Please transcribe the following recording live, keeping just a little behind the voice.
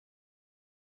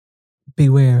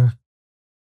Beware.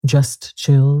 Just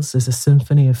Chills is a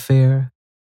symphony of fear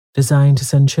designed to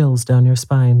send chills down your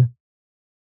spine.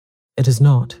 It is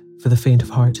not for the faint of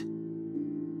heart.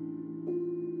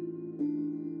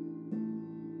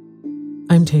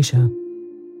 I'm Tasha.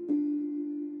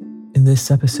 In this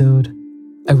episode,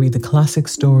 I read the classic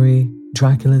story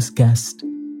Dracula's Guest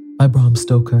by Bram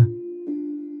Stoker.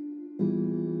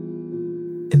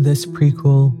 In this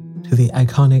prequel to the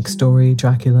iconic story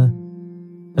Dracula,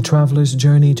 a traveler's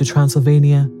journey to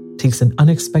Transylvania takes an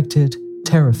unexpected,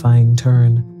 terrifying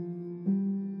turn.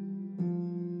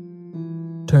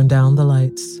 Turn down the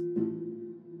lights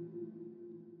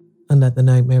and let the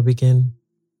nightmare begin.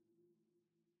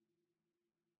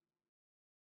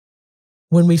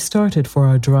 When we started for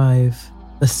our drive,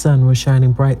 the sun was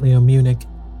shining brightly on Munich,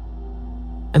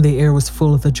 and the air was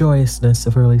full of the joyousness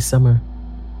of early summer.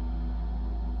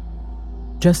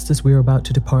 Just as we were about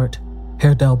to depart,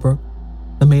 Herr Delbruck,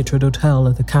 the maitre d'hotel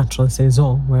at the Quatre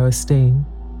Saisons where I was staying,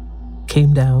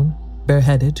 came down,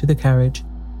 bareheaded, to the carriage,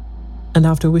 and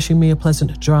after wishing me a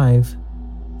pleasant drive,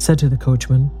 said to the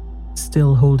coachman,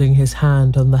 still holding his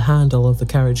hand on the handle of the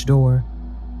carriage door,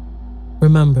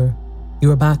 "Remember,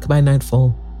 you are back by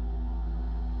nightfall.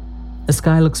 The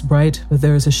sky looks bright, but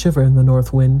there is a shiver in the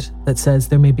north wind that says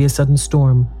there may be a sudden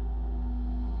storm.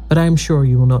 But I am sure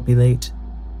you will not be late."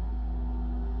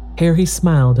 Here he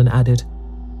smiled and added,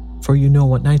 "For you know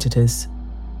what night it is."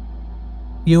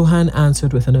 Johann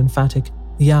answered with an emphatic,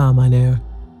 "Ja, Mynheer,"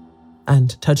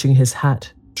 and touching his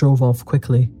hat, drove off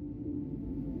quickly.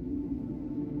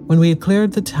 When we had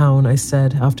cleared the town, I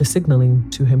said, after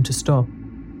signaling to him to stop,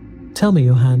 "Tell me,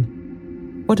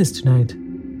 Johann, what is tonight?"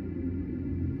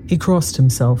 He crossed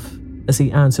himself as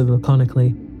he answered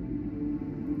laconically,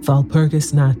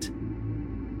 "Walpurgis Nacht."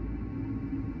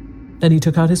 Then he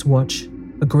took out his watch,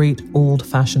 a great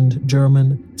old-fashioned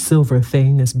German silver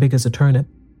thing as big as a turnip,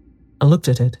 and looked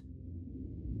at it,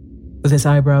 with his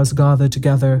eyebrows gathered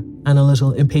together and a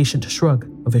little impatient shrug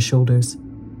of his shoulders.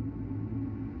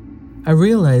 I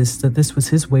realized that this was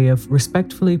his way of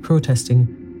respectfully protesting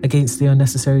against the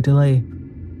unnecessary delay,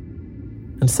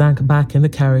 and sank back in the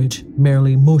carriage,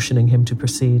 merely motioning him to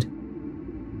proceed.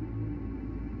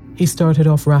 He started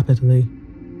off rapidly,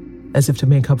 as if to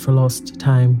make up for lost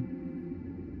time.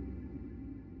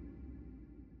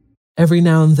 Every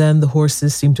now and then the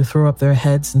horses seemed to throw up their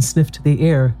heads and sniff to the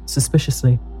air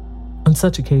suspiciously. On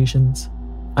such occasions,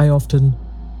 I often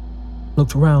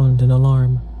looked round in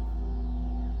alarm.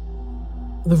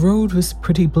 The road was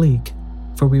pretty bleak,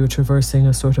 for we were traversing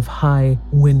a sort of high,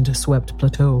 wind-swept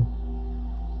plateau.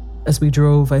 As we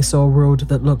drove, I saw a road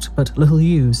that looked but little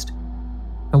used,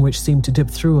 and which seemed to dip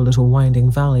through a little winding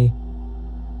valley.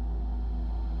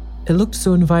 It looked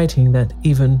so inviting that,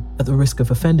 even at the risk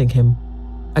of offending him,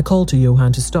 I called to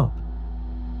Johann to stop,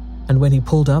 and when he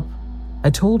pulled up,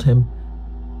 I told him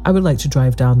I would like to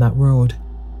drive down that road.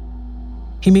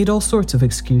 He made all sorts of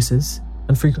excuses,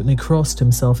 and frequently crossed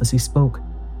himself as he spoke.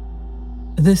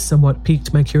 This somewhat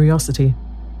piqued my curiosity,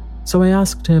 so I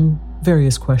asked him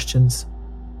various questions.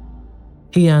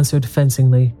 He answered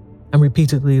fencingly, and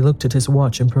repeatedly looked at his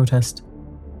watch in protest.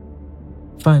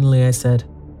 Finally I said,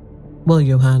 "Well,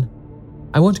 Johann,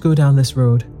 I want to go down this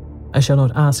road. I shall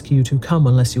not ask you to come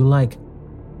unless you like,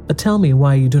 but tell me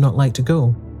why you do not like to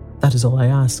go. That is all I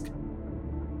ask."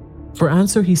 For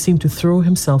answer he seemed to throw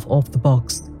himself off the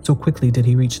box, so quickly did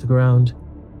he reach the ground.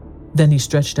 Then he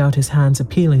stretched out his hands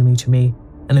appealingly to me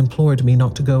and implored me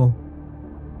not to go.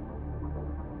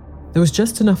 There was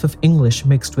just enough of English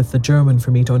mixed with the German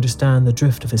for me to understand the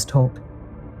drift of his talk.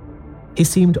 He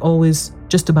seemed always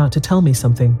just about to tell me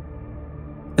something,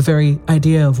 the very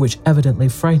idea of which evidently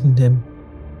frightened him,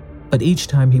 but each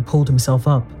time he pulled himself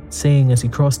up, saying as he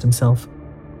crossed himself,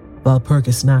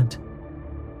 "Walpurgis Nacht."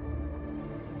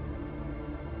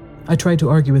 I tried to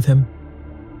argue with him,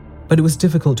 but it was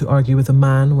difficult to argue with a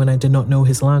man when I did not know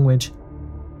his language.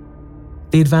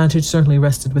 The advantage certainly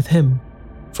rested with him,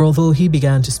 for although he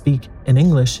began to speak in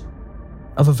English,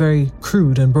 of a very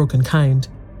crude and broken kind,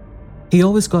 he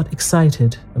always got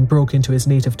excited and broke into his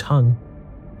native tongue,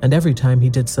 and every time he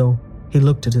did so, he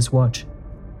looked at his watch.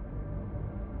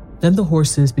 Then the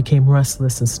horses became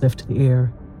restless and sniffed the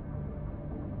air.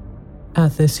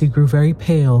 At this he grew very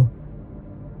pale,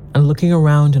 and looking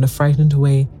around in a frightened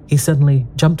way, he suddenly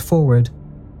jumped forward,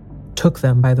 took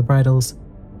them by the bridles,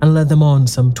 and led them on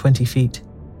some 20 feet.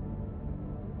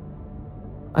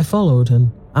 I followed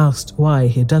and asked why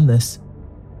he had done this.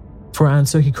 For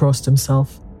answer he crossed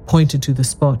himself, pointed to the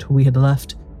spot we had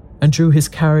left, and drew his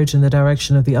carriage in the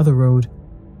direction of the other road,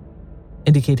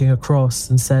 indicating a cross,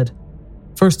 and said,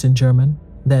 first in German,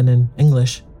 then in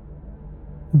English,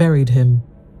 "Buried him,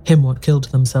 him what killed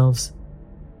themselves.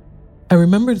 I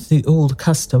remembered the old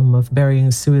custom of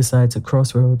burying suicides at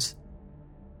crossroads.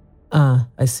 Ah,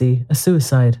 I see, a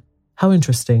suicide. How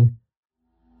interesting.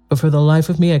 But for the life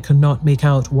of me, I could not make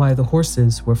out why the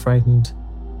horses were frightened.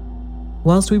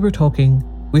 Whilst we were talking,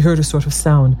 we heard a sort of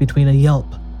sound between a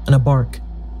yelp and a bark.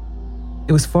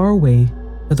 It was far away,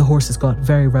 but the horses got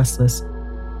very restless,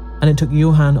 and it took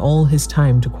Johann all his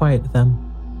time to quiet them.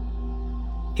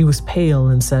 He was pale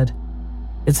and said,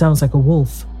 "It sounds like a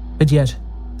wolf, but yet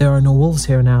there are no wolves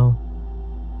here now."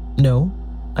 "No,"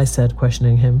 I said,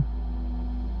 questioning him.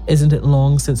 "Isn't it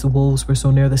long since the wolves were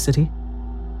so near the city?"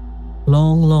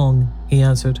 "Long, long," he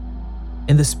answered.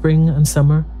 "In the spring and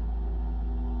summer.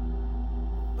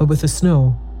 But with the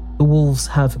snow, the wolves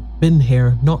have been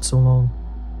here not so long."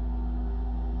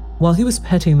 While he was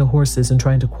petting the horses and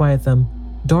trying to quiet them,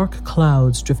 dark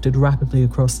clouds drifted rapidly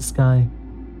across the sky.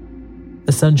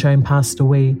 The sunshine passed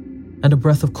away, and a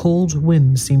breath of cold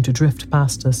wind seemed to drift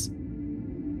past us.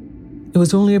 It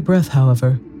was only a breath,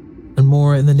 however, and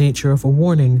more in the nature of a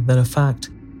warning than a fact,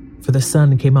 for the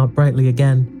sun came out brightly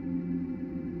again.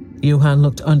 Johann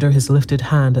looked under his lifted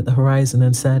hand at the horizon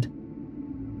and said,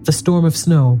 "The storm of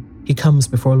snow, he comes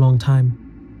before a long time."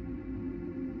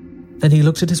 Then he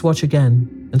looked at his watch again,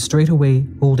 and straightway,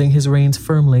 holding his reins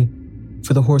firmly,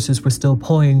 for the horses were still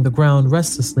pawing the ground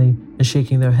restlessly and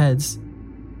shaking their heads,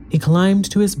 he climbed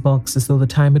to his box as though the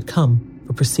time had come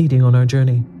for proceeding on our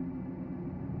journey.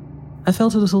 I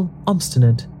felt a little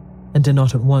obstinate and did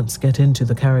not at once get into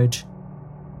the carriage.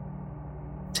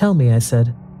 "Tell me," I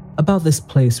said, "about this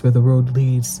place where the road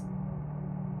leads."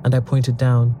 And I pointed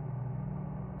down.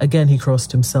 Again he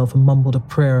crossed himself and mumbled a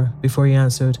prayer before he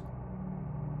answered,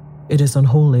 "It is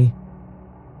unholy."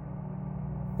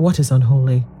 "What is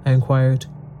unholy?" I inquired.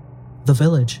 "The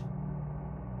village."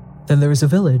 "Then there is a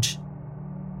village?"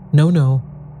 No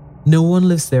one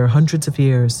lives there hundreds of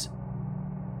years."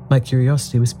 My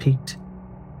curiosity was piqued.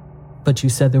 "But you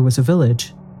said there was a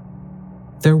village."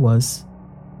 "There was."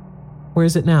 "Where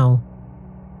is it now?"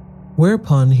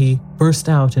 Whereupon he burst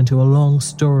out into a long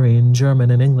story in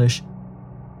German and English,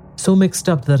 so mixed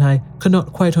up that I could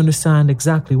not quite understand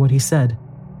exactly what he said.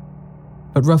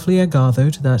 But roughly I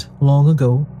gathered that long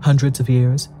ago, hundreds of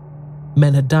years,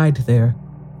 men had died there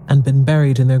and been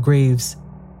buried in their graves,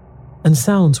 and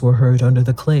sounds were heard under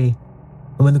the clay,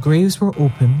 and when the graves were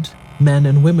opened, men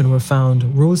and women were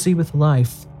found rosy with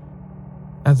life,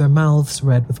 and their mouths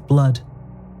red with blood.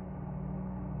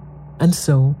 And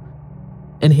so,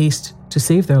 in haste to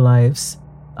save their lives,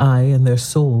 aye, and their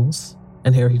souls,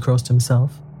 and here he crossed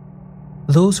himself,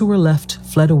 those who were left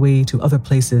fled away to other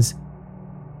places,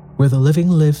 where the living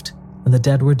lived and the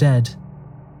dead were dead,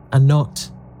 and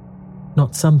not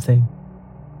something.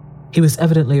 He was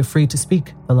evidently afraid to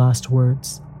speak the last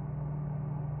words.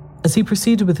 As he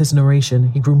proceeded with his narration,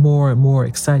 he grew more and more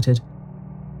excited.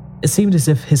 It seemed as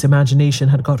if his imagination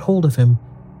had got hold of him,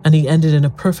 and he ended in a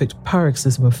perfect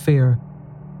paroxysm of fear.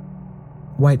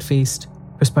 White-faced,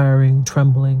 perspiring,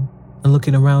 trembling, and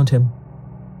looking around him,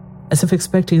 as if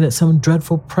expecting that some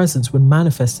dreadful presence would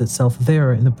manifest itself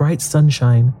there in the bright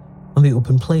sunshine on the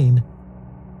open plain.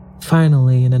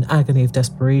 Finally, in an agony of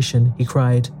desperation, he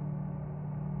cried,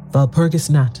 "Walpurgis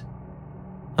Nat,"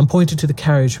 and pointed to the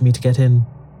carriage for me to get in.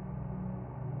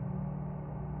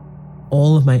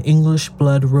 All of my English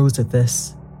blood rose at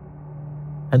this,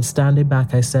 and standing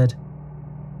back I said,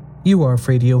 "You are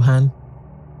afraid, Johann.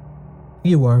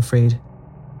 You are afraid.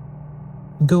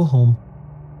 Go home.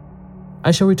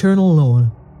 I shall return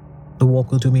alone. The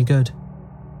walk will do me good."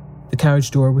 The carriage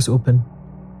door was open.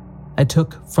 I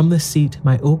took from the seat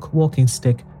my oak walking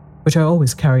stick, which I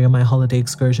always carry on my holiday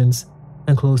excursions,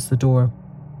 and closed the door,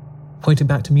 pointing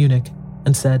back to Munich,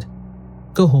 and said,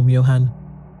 "Go home, Johann.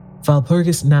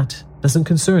 Walpurgis Nat doesn't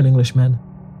concern Englishmen."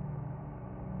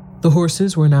 The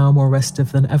horses were now more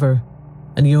restive than ever,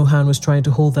 and Johann was trying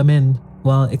to hold them in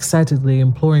while excitedly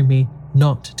imploring me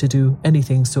not to do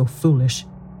anything so foolish.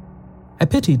 I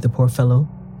pitied the poor fellow.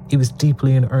 He was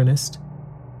deeply in earnest,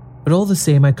 but all the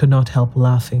same I could not help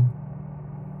laughing.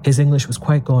 His English was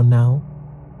quite gone now.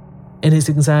 In his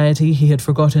anxiety, he had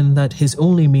forgotten that his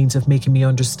only means of making me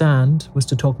understand was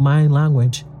to talk my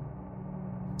language.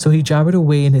 So he jabbered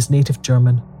away in his native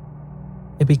German.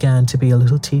 It began to be a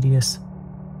little tedious.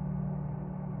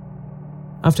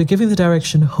 After giving the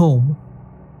direction home,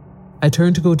 I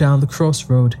turned to go down the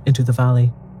crossroad into the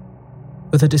valley.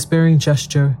 With a despairing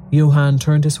gesture, Johann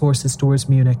turned his horses towards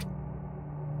Munich.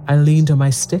 I leaned on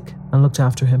my stick and looked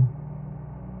after him.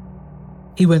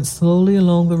 He went slowly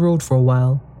along the road for a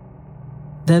while.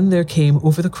 Then there came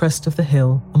over the crest of the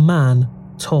hill a man,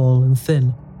 tall and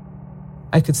thin.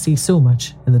 I could see so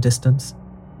much in the distance.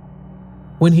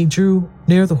 When he drew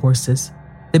near the horses,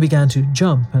 they began to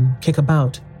jump and kick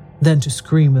about, then to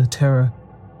scream with terror.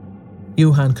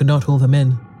 Johann could not hold them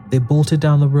in. They bolted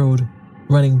down the road,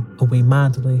 running away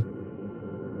madly.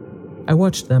 I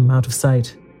watched them out of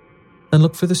sight, then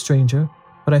looked for the stranger,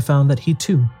 but I found that he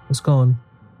too was gone.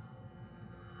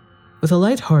 With a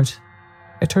light heart,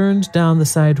 I turned down the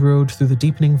side road through the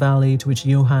deepening valley to which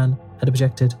Johann had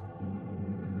objected.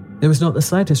 There was not the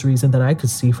slightest reason that I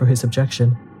could see for his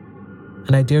objection,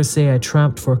 and I dare say I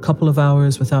tramped for a couple of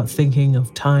hours without thinking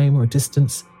of time or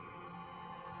distance,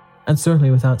 and certainly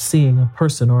without seeing a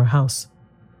person or a house.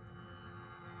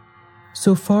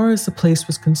 So far as the place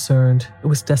was concerned, it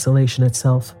was desolation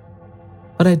itself,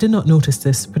 but I did not notice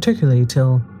this particularly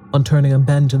till, on turning a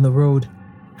bend in the road,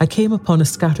 I came upon a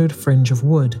scattered fringe of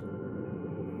wood.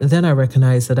 Then I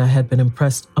recognized that I had been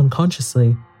impressed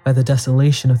unconsciously by the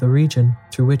desolation of the region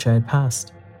through which I had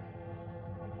passed.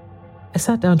 I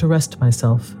sat down to rest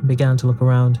myself and began to look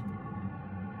around.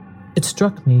 It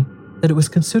struck me that it was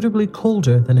considerably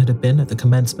colder than it had been at the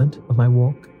commencement of my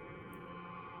walk.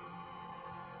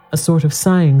 A sort of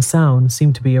sighing sound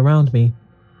seemed to be around me,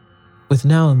 with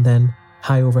now and then,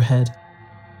 high overhead,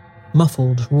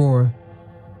 muffled roar.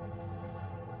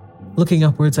 Looking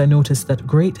upwards, I noticed that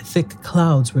great thick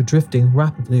clouds were drifting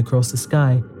rapidly across the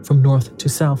sky from north to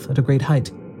south at a great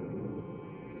height.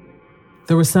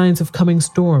 There were signs of coming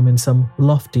storm in some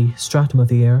lofty stratum of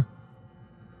the air.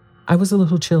 I was a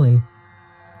little chilly,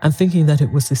 and thinking that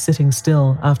it was the sitting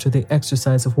still after the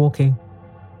exercise of walking,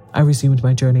 I resumed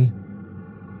my journey.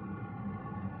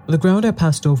 The ground I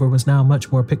passed over was now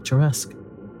much more picturesque.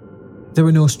 There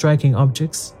were no striking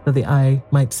objects that the eye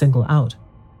might single out,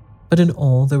 but in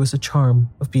all there was a charm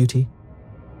of beauty.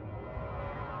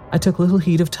 I took little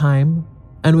heed of time,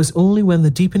 and it was only when the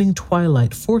deepening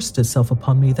twilight forced itself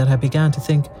upon me that I began to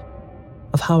think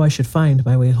of how I should find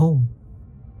my way home.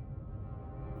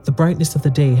 The brightness of the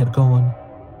day had gone.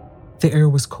 The air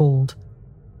was cold,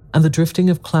 and the drifting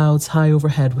of clouds high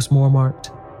overhead was more marked.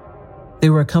 They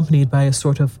were accompanied by a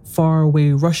sort of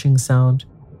far-away rushing sound,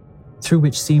 through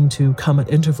which seemed to come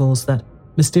at intervals that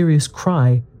mysterious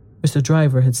cry which the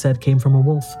driver had said came from a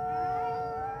wolf.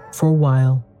 For a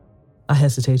while, I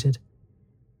hesitated.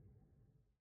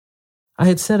 I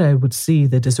had said I would see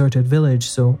the deserted village,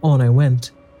 so on I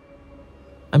went,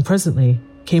 and presently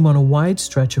came on a wide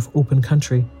stretch of open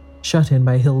country, shut in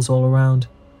by hills all around.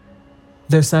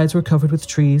 Their sides were covered with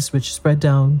trees which spread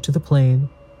down to the plain,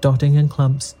 dotting in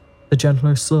clumps the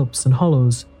gentler slopes and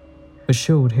hollows which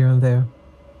showed here and there.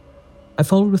 I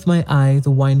followed with my eye the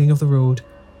winding of the road,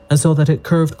 and saw that it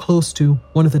curved close to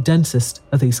one of the densest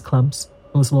of these clumps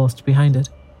and was lost behind it.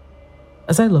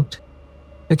 As I looked,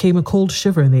 there came a cold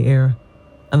shiver in the air,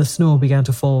 and the snow began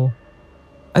to fall.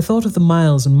 I thought of the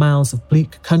miles and miles of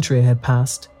bleak country I had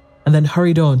passed, and then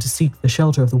hurried on to seek the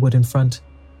shelter of the wood in front.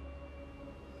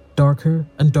 Darker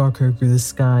and darker grew the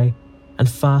sky, and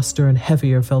faster and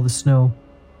heavier fell the snow,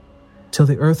 till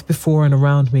the earth before and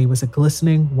around me was a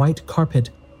glistening white carpet,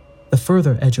 the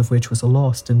further edge of which was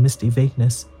lost in misty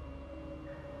vagueness.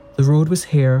 The road was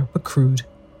bare but crude,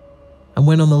 and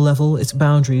when on the level its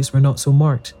boundaries were not so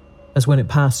marked as when it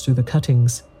passed through the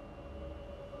cuttings.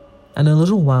 And in a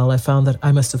little while I found that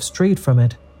I must have strayed from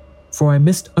it, for I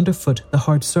missed underfoot the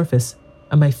hard surface,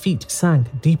 and my feet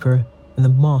sank deeper in the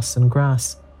moss and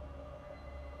grass.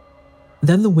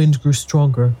 Then the wind grew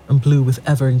stronger and blew with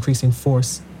ever-increasing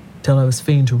force, till I was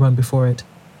fain to run before it.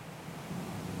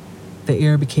 The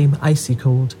air became icy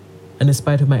cold, and in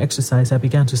spite of my exercise I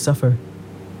began to suffer.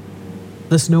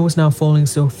 The snow was now falling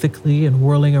so thickly and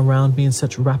whirling around me in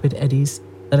such rapid eddies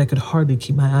that I could hardly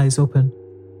keep my eyes open.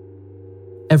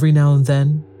 Every now and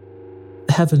then,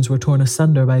 the heavens were torn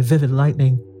asunder by vivid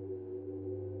lightning,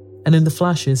 and in the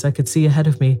flashes I could see ahead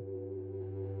of me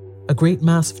a great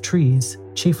mass of trees,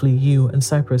 chiefly yew and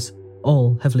cypress,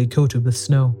 all heavily coated with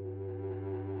snow.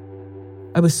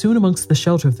 I was soon amongst the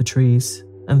shelter of the trees,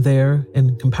 and there,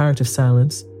 in comparative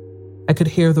silence, I could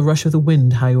hear the rush of the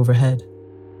wind high overhead.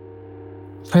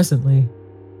 Presently,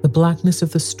 the blackness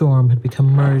of the storm had become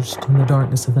merged in the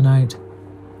darkness of the night.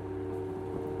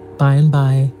 By and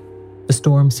by, the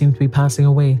storm seemed to be passing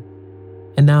away,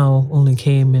 and now only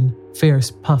came in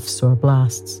fierce puffs or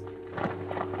blasts.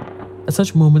 At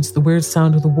such moments, the weird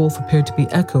sound of the wolf appeared to be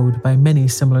echoed by many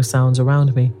similar sounds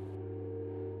around me.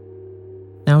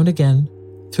 Now and again,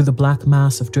 through the black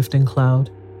mass of drifting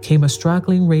cloud, came a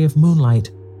straggling ray of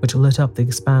moonlight which lit up the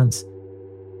expanse,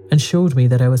 and showed me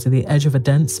that I was at the edge of a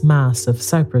dense mass of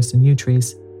cypress and yew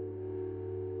trees.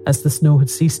 As the snow had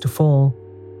ceased to fall,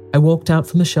 I walked out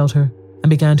from the shelter and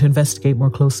began to investigate more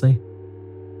closely.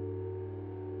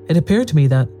 It appeared to me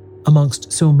that,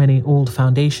 amongst so many old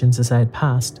foundations as I had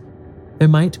passed, there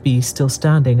might be still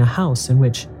standing a house in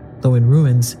which, though in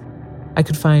ruins, I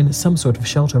could find some sort of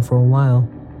shelter for a while.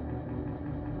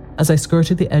 As I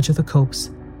skirted the edge of the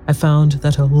copse, I found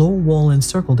that a low wall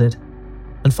encircled it,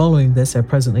 and following this I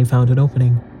presently found an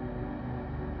opening.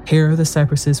 Here the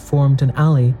cypresses formed an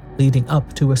alley leading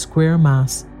up to a square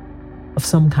mass of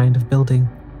some kind of building.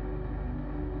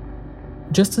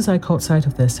 Just as I caught sight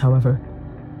of this, however,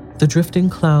 the drifting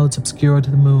clouds obscured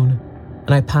the moon,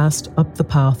 and I passed up the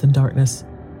path in darkness.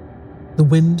 The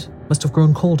wind must have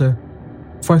grown colder,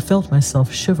 for I felt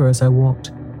myself shiver as I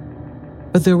walked.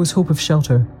 But there was hope of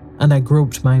shelter, and I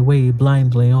groped my way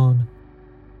blindly on.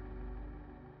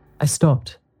 I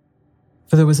stopped,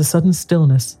 for there was a sudden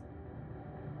stillness.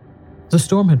 The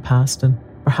storm had passed, and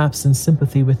perhaps in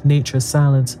sympathy with nature's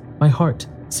silence, my heart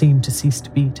seemed to cease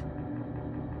to beat.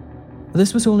 But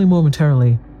this was only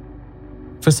momentarily,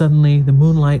 for suddenly the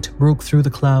moonlight broke through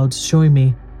the clouds, showing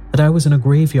me that I was in a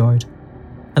graveyard,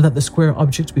 and that the square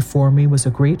object before me was a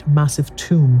great massive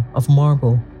tomb of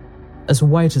marble, as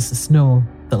white as the snow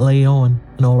that lay on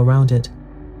and all around it.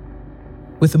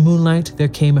 With the moonlight there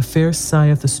came a fair sigh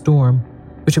of the storm,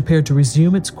 which appeared to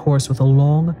resume its course with a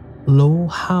long, low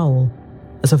howl,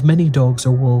 as of many dogs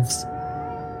or wolves.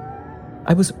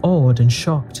 I was awed and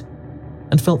shocked,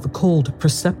 and felt the cold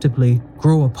perceptibly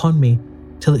grow upon me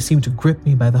till it seemed to grip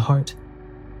me by the heart.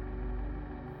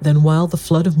 Then, while the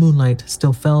flood of moonlight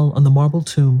still fell on the marble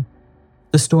tomb,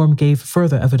 the storm gave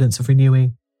further evidence of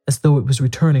renewing, as though it was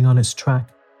returning on its track.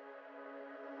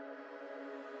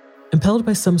 Impelled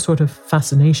by some sort of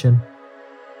fascination,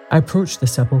 I approached the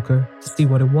sepulchre to see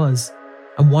what it was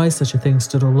and why such a thing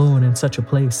stood alone in such a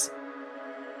place.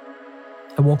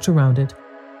 I walked around it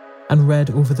and read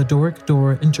over the Doric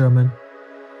door in German,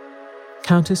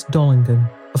 Countess Dollingen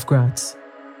of Graz,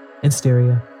 in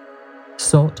Styria,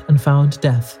 sought and found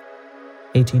death,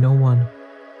 1801.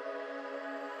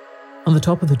 On the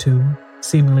top of the tomb,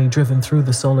 seemingly driven through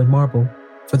the solid marble,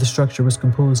 for the structure was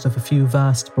composed of a few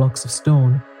vast blocks of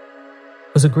stone,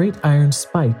 was a great iron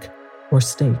spike or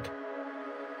stake.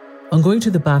 On going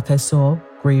to the back, I saw,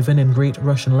 graven in great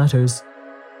Russian letters,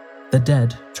 "The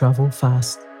dead travel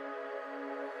fast."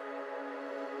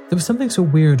 There was something so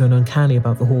weird and uncanny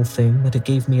about the whole thing that it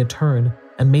gave me a turn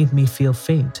and made me feel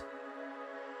faint.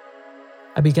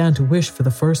 I began to wish for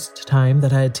the first time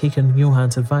that I had taken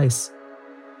Johann's advice.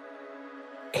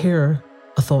 Here,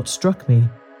 a thought struck me,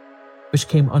 which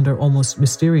came under almost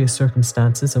mysterious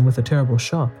circumstances and with a terrible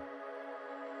shock.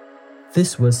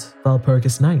 This was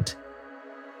Walpurgis Night.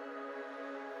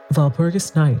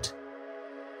 Walpurgis Night,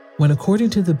 when according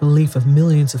to the belief of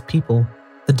millions of people,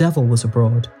 the devil was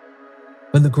abroad,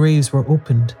 when the graves were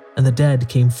opened and the dead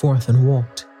came forth and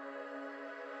walked,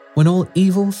 when all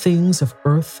evil things of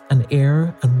earth and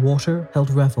air and water held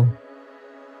revel.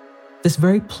 This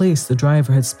very place the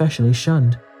driver had specially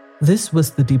shunned. This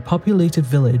was the depopulated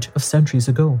village of centuries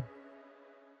ago.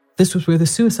 This was where the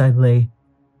suicide lay,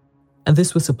 and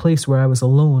this was the place where I was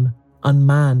alone,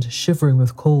 unmanned, shivering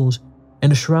with cold,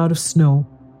 in a shroud of snow,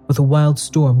 with a wild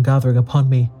storm gathering upon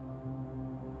me.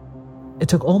 It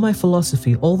took all my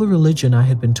philosophy, all the religion I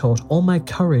had been taught, all my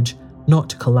courage not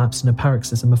to collapse in a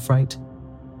paroxysm of fright.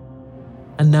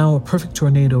 And now a perfect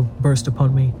tornado burst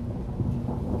upon me.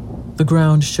 The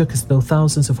ground shook as though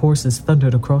thousands of horses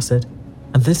thundered across it,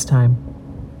 and this time,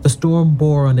 the storm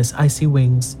bore on its icy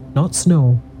wings, not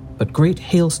snow, but great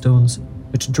hailstones,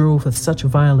 which drove with such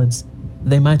violence that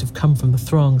they might have come from the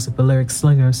throngs of Balearic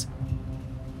slingers.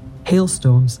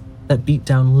 Hailstones that beat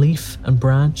down leaf and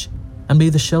branch and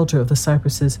made the shelter of the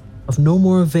cypresses of no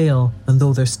more avail than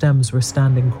though their stems were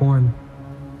standing corn.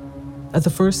 At the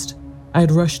first, I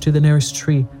had rushed to the nearest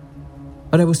tree,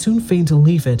 but I was soon fain to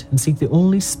leave it and seek the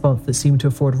only spot that seemed to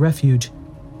afford refuge,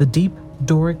 the deep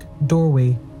Doric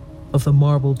doorway of the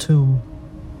marble tomb.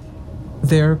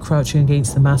 There, crouching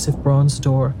against the massive bronze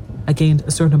door, I gained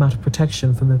a certain amount of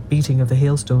protection from the beating of the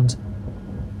hailstones,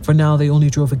 for now they only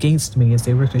drove against me as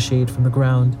they ricocheted from the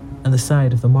ground and the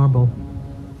side of the marble.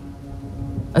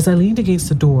 As I leaned against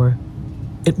the door,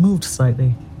 it moved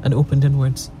slightly and opened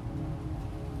inwards.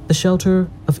 The shelter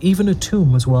of even a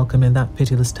tomb was welcome in that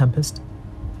pitiless tempest,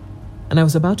 and I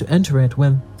was about to enter it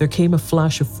when there came a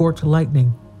flash of forked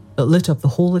lightning that lit up the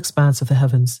whole expanse of the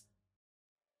heavens.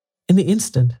 In the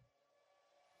instant,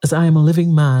 as I am a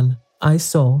living man, I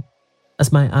saw,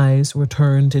 as my eyes were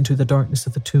turned into the darkness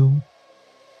of the tomb,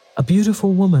 a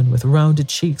beautiful woman with rounded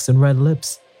cheeks and red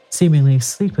lips, seemingly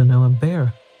sleeping and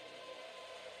bare.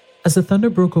 As the thunder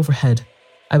broke overhead,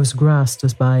 I was grasped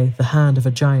as by the hand of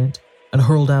a giant and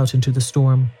hurled out into the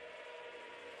storm.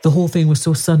 The whole thing was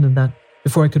so sudden that,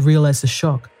 before I could realize the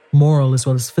shock, moral as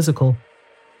well as physical.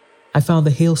 I found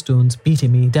the hailstones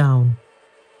beating me down.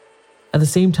 At the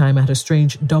same time, I had a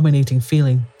strange, dominating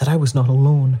feeling that I was not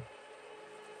alone.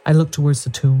 I looked towards the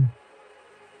tomb.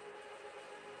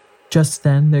 Just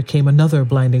then, there came another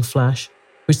blinding flash,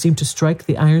 which seemed to strike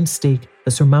the iron stake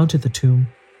that surmounted the tomb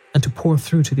and to pour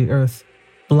through to the earth,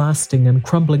 blasting and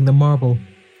crumbling the marble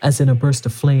as in a burst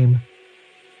of flame.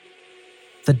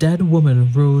 The dead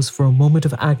woman rose for a moment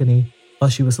of agony while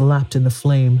she was lapped in the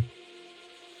flame,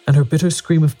 and her bitter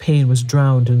scream of pain was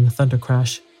drowned in the thunder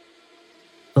crash.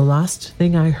 The last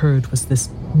thing I heard was this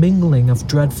mingling of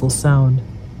dreadful sound,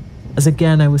 as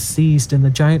again I was seized in the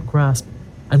giant grasp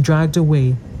and dragged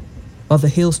away while the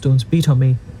hailstones beat on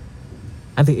me,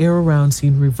 and the air around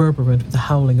seemed reverberant with the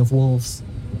howling of wolves.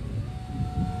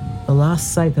 The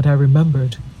last sight that I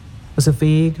remembered was a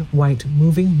vague, white,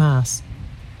 moving mass,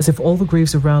 as if all the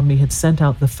graves around me had sent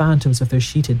out the phantoms of their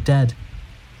sheeted dead,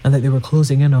 and that they were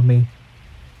closing in on me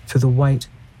through the white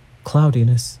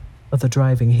cloudiness of the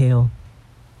driving hail.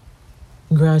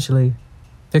 Gradually,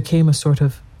 there came a sort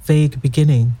of vague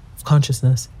beginning of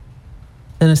consciousness,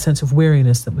 then a sense of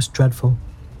weariness that was dreadful.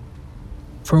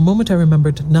 For a moment I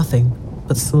remembered nothing,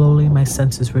 but slowly my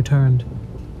senses returned.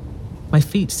 My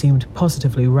feet seemed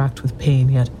positively racked with pain,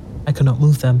 yet I could not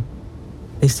move them.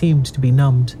 They seemed to be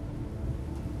numbed.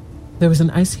 There was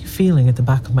an icy feeling at the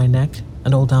back of my neck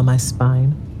and all down my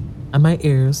spine, and my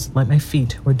ears, like my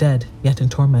feet, were dead, yet in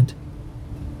torment.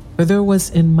 For there was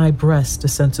in my breast a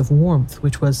sense of warmth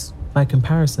which was, by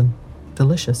comparison,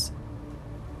 delicious.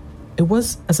 It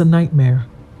was as a nightmare,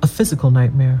 a physical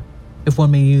nightmare, if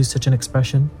one may use such an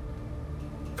expression,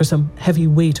 for some heavy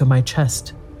weight on my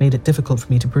chest made it difficult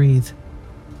for me to breathe.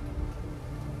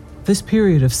 This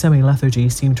period of semi-lethargy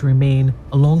seemed to remain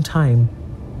a long time,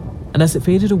 and as it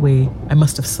faded away, I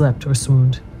must have slept or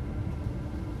swooned.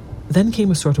 Then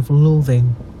came a sort of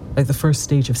loathing, like the first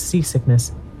stage of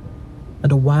seasickness,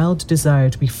 and a wild desire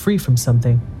to be free from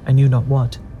something, I knew not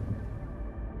what.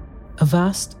 A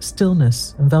vast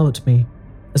stillness enveloped me,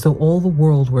 as though all the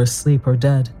world were asleep or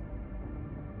dead,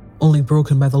 only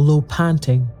broken by the low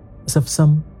panting as of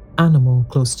some animal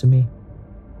close to me.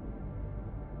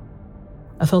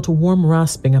 I felt a warm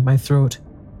rasping at my throat,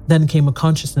 then came a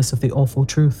consciousness of the awful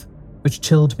truth, which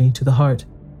chilled me to the heart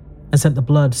and sent the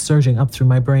blood surging up through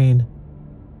my brain.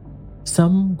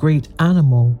 Some great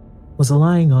animal was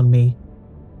lying on me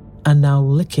and now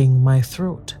licking my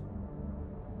throat.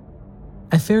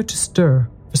 I feared to stir,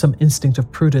 for some instinct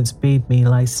of prudence bade me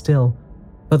lie still,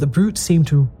 but the brute seemed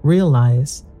to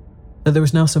realize that there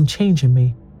was now some change in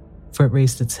me, for it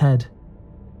raised its head.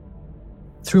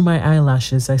 Through my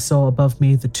eyelashes I saw above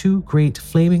me the two great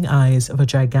flaming eyes of a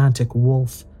gigantic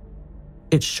wolf.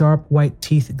 Its sharp white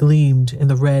teeth gleamed in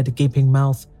the red gaping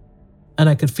mouth, and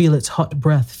I could feel its hot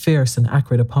breath fierce and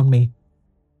acrid upon me.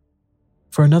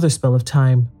 For another spell of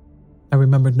time, I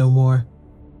remembered no more.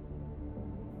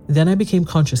 Then I became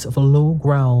conscious of a low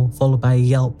growl followed by a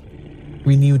yelp,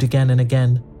 renewed again and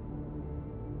again.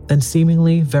 Then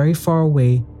seemingly very far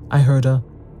away, I heard a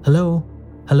 "hello,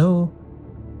 hello,"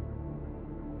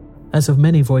 as of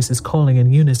many voices calling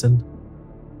in unison.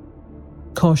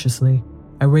 Cautiously,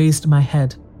 I raised my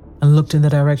head and looked in the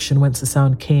direction whence the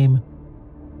sound came,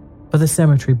 but the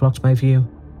cemetery blocked my view.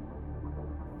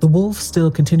 The wolf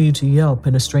still continued to yelp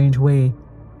in a strange way,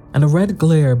 and a red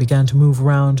glare began to move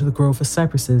round the grove of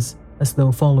cypresses as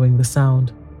though following the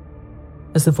sound.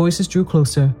 As the voices drew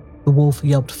closer, the wolf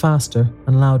yelped faster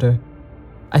and louder.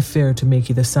 I feared to make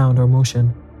either sound or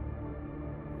motion.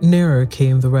 Nearer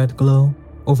came the red glow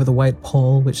over the white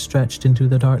pall which stretched into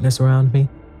the darkness around me.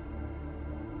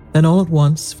 Then all at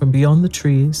once, from beyond the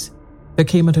trees, there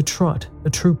came at a trot a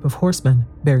troop of horsemen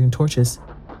bearing torches.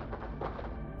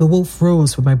 The wolf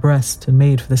rose from my breast and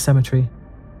made for the cemetery.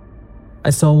 I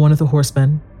saw one of the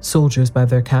horsemen, soldiers by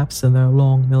their caps and their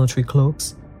long military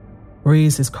cloaks,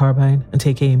 raise his carbine and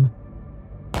take aim.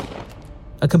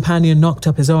 A companion knocked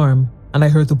up his arm, and I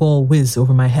heard the ball whiz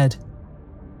over my head.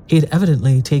 He had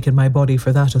evidently taken my body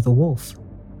for that of the wolf.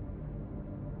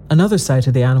 Another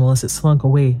sighted the animal as it slunk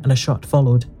away, and a shot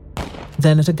followed.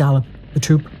 Then at a gallop, the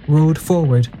troop rode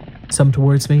forward, some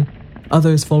towards me,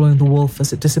 others following the wolf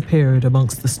as it disappeared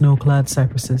amongst the snow-clad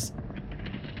cypresses.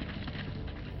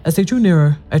 As they drew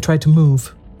nearer, I tried to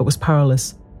move, but was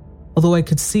powerless, although I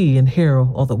could see and hear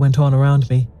all that went on around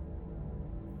me.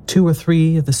 2 or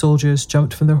 3 of the soldiers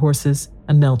jumped from their horses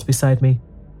and knelt beside me.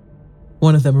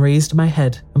 One of them raised my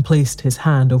head and placed his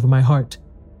hand over my heart.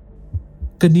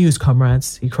 "Good news,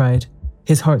 comrades," he cried.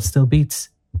 "His heart still beats."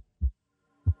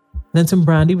 Then some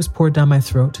brandy was poured down my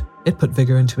throat. It put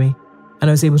vigor into me, and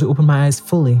I was able to open my eyes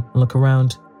fully and look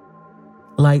around.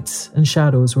 Lights and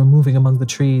shadows were moving among the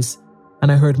trees,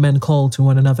 and I heard men call to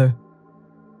one another.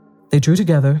 They drew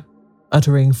together,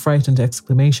 uttering frightened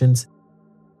exclamations,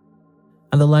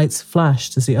 and the lights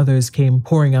flashed as the others came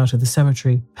pouring out of the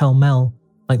cemetery, pell-mell,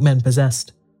 like men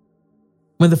possessed.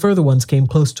 When the further ones came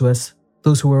close to us,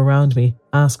 those who were around me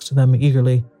asked them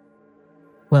eagerly,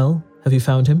 "Well, have you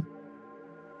found him?"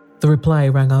 The reply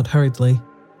rang out hurriedly,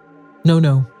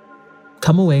 No.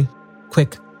 Come away.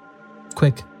 Quick.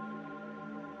 Quick."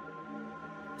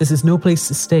 This is no place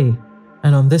to stay,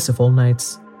 and on this of all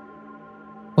nights.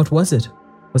 "What was it?"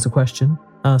 was the question,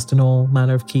 asked in all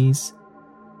manner of keys.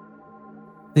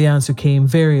 The answer came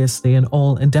variously and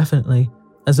all indefinitely,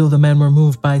 as though the men were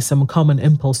moved by some common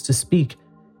impulse to speak,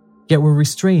 yet were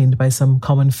restrained by some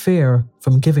common fear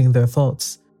from giving their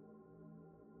thoughts.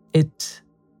 It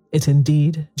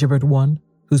indeed, gibbered one,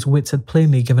 whose wits had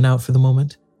plainly given out for the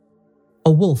moment. "A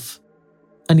wolf,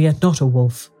 and yet not a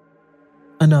wolf,"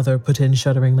 another put in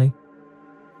shudderingly.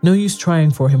 "No use trying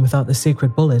for him without the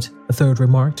sacred bullet," a third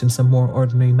remarked in some more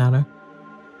ordinary manner.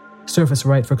 "Serve us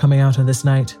right for coming out on this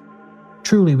night.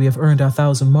 Truly we have earned our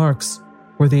 1,000 marks,"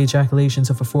 were the ejaculations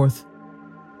of a fourth.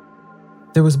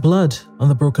 "There was blood on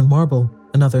the broken marble,"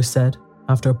 another said,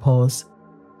 after a pause.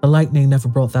 "The lightning never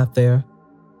brought that there.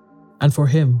 And for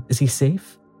him, is he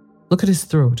safe? Look at his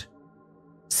throat.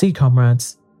 See,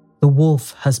 comrades, the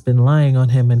wolf has been lying on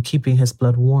him and keeping his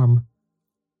blood warm."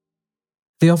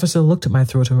 The officer looked at my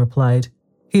throat and replied,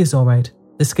 "He is all right.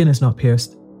 The skin is not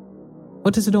pierced."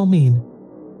 "What does it all mean?"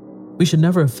 "We should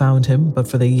never have found him but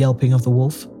for the yelping of the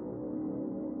wolf."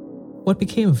 "What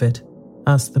became of it?"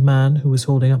 asked the man who was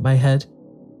holding up my head,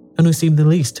 and who seemed the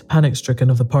least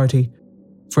panic-stricken of the party,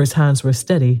 for his hands were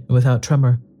steady and without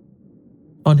tremor.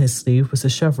 On his sleeve was the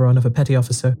chevron of a petty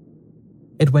officer.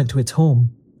 "It went to its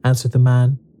home," answered the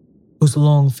man, whose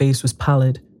long face was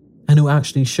pallid, and who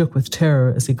actually shook with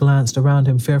terror as he glanced around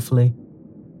him fearfully.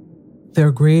 "There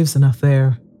are graves enough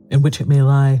there, in which it may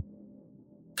lie.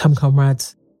 Come,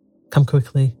 comrades, come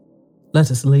quickly.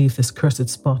 Let us leave this cursed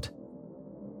spot."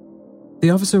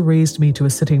 The officer raised me to a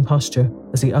sitting posture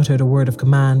as he uttered a word of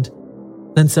command.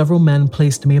 Then several men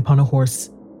placed me upon a horse.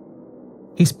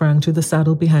 He sprang to the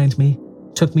saddle behind me,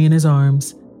 took me in his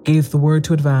arms, gave the word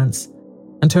to advance,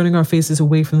 and turning our faces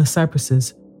away from the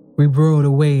cypresses, we rode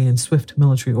away in swift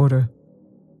military order.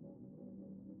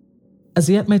 As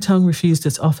yet my tongue refused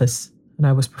its office, and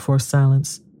I was perforce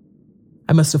silence.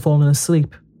 I must have fallen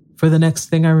asleep, for the next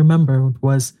thing I remembered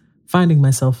was finding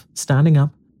myself standing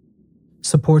up,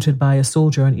 supported by a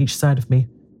soldier on each side of me.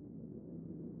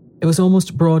 It was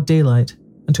almost broad daylight,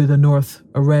 and to the north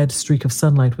a red streak of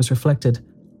sunlight was reflected,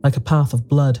 like a path of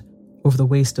blood, over the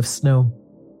waste of snow.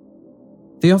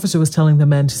 The officer was telling the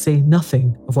men to say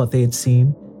nothing of what they had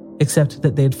seen, except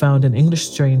that they had found an English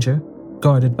stranger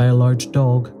guarded by a large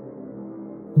dog.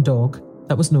 "Dog?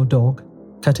 That was no dog,"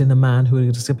 cut in the man who had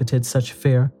exhibited such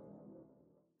fear.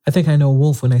 "I think I know a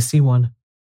wolf when I see one."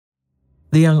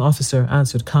 The young officer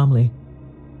answered calmly.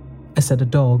 "I said a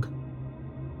dog."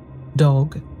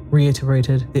 "Dog,"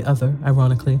 reiterated the other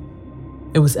ironically.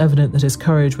 It was evident that his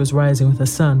courage was rising with the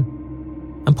sun,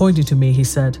 and pointing to me he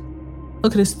said,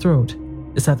 "Look at his throat.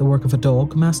 Is that the work of a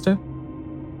dog, master?"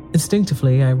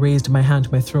 Instinctively I raised my hand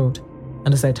to my throat,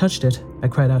 and as I touched it, I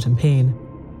cried out in pain.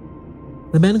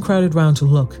 The men crowded round to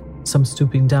look, some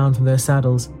stooping down from their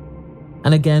saddles,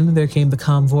 and again there came the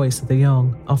calm voice of the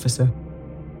young officer.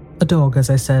 "A dog, as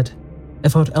I said.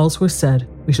 If aught else were said,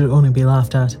 we should only be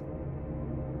laughed at."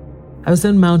 I was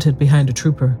then mounted behind a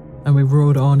trooper, and we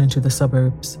rode on into the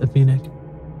suburbs of Munich.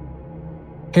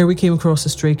 Here we came across a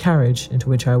stray carriage into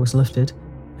which I was lifted,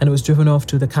 and it was driven off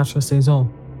to the Quatre Saisons,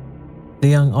 the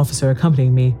young officer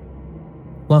accompanying me,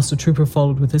 whilst the trooper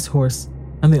followed with his horse,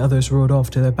 and the others rode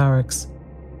off to their barracks.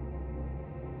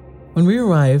 When we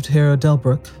arrived, Herr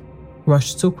Delbruck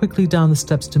rushed so quickly down the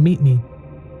steps to meet me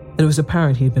that it was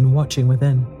apparent he had been watching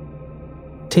within.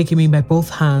 Taking me by both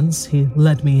hands, he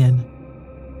led me in.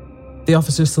 The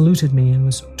officer saluted me and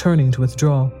was turning to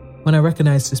withdraw when I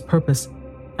recognized his purpose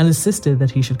and insisted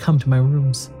that he should come to my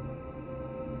rooms.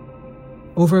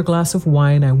 Over a glass of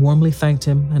wine, I warmly thanked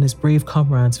him and his brave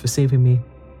comrades for saving me.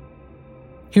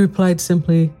 He replied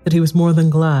simply that he was more than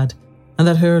glad, and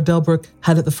that Herr Delbruck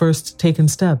had at the first taken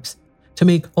steps to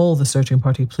make all the searching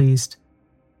party pleased,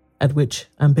 at which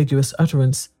ambiguous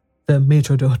utterance the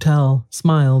maître d'hôtel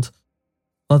smiled,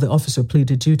 while the officer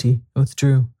pleaded duty and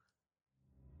withdrew.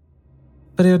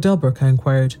 "But Herr Delbruck," I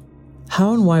inquired,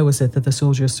 "how and why was it that the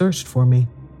soldiers searched for me?"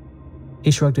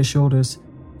 He shrugged his shoulders,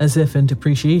 as if in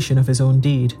depreciation of his own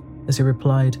deed, as he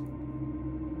replied,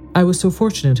 "I was so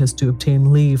fortunate as to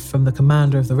obtain leave from the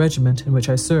commander of the regiment in which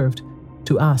I served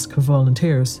to ask for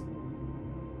volunteers.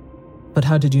 But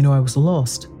how did you know I was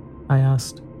lost? I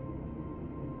asked.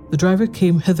 The driver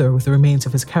came hither with the remains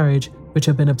of his carriage, which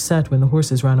had been upset when the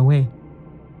horses ran away.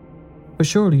 But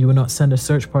surely you would not send a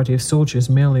search party of soldiers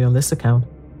merely on this account.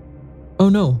 Oh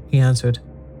no, he answered.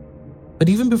 But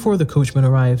even before the coachman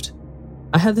arrived,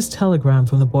 I had this telegram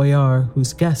from the boyar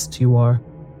whose guest you are.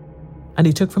 And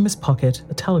he took from his pocket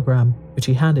a telegram, which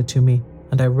he handed to me,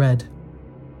 and I read.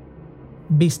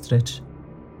 Bistrich.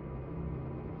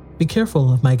 Be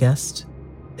careful of my guest.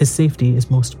 His safety is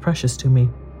most precious to me.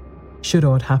 Should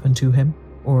aught happen to him,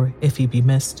 or if he be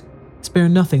missed, spare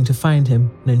nothing to find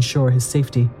him and ensure his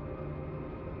safety.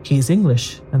 He is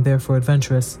English and therefore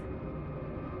adventurous.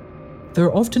 There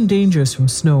are often dangers from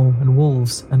snow and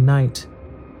wolves and night.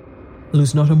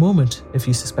 Lose not a moment if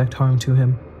you suspect harm to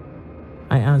him.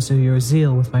 I answer your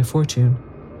zeal with my fortune.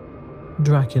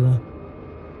 Dracula.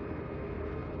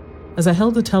 As I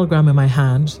held the telegram in my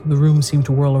hand, the room seemed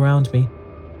to whirl around me.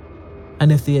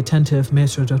 And if the attentive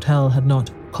maître d'hôtel had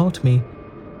not caught me,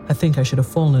 I think I should have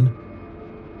fallen.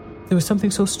 There was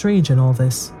something so strange in all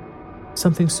this,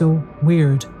 something so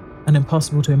weird and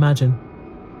impossible to imagine,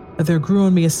 that there grew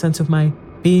on me a sense of my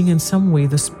being in some way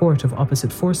the sport of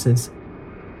opposite forces,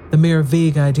 the mere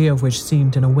vague idea of which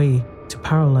seemed in a way to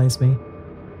paralyze me.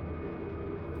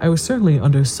 I was certainly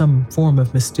under some form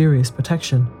of mysterious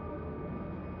protection.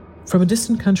 From a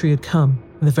distant country had come,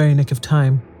 in the very nick of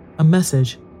time, a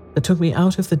message that took me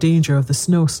out of the danger of the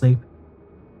snow sleep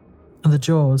and the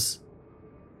jaws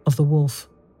of the wolf.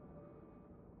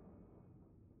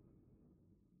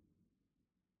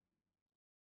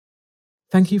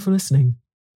 Thank you for listening.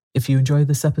 If you enjoyed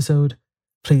this episode,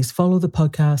 please follow the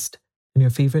podcast in your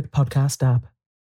favorite podcast app.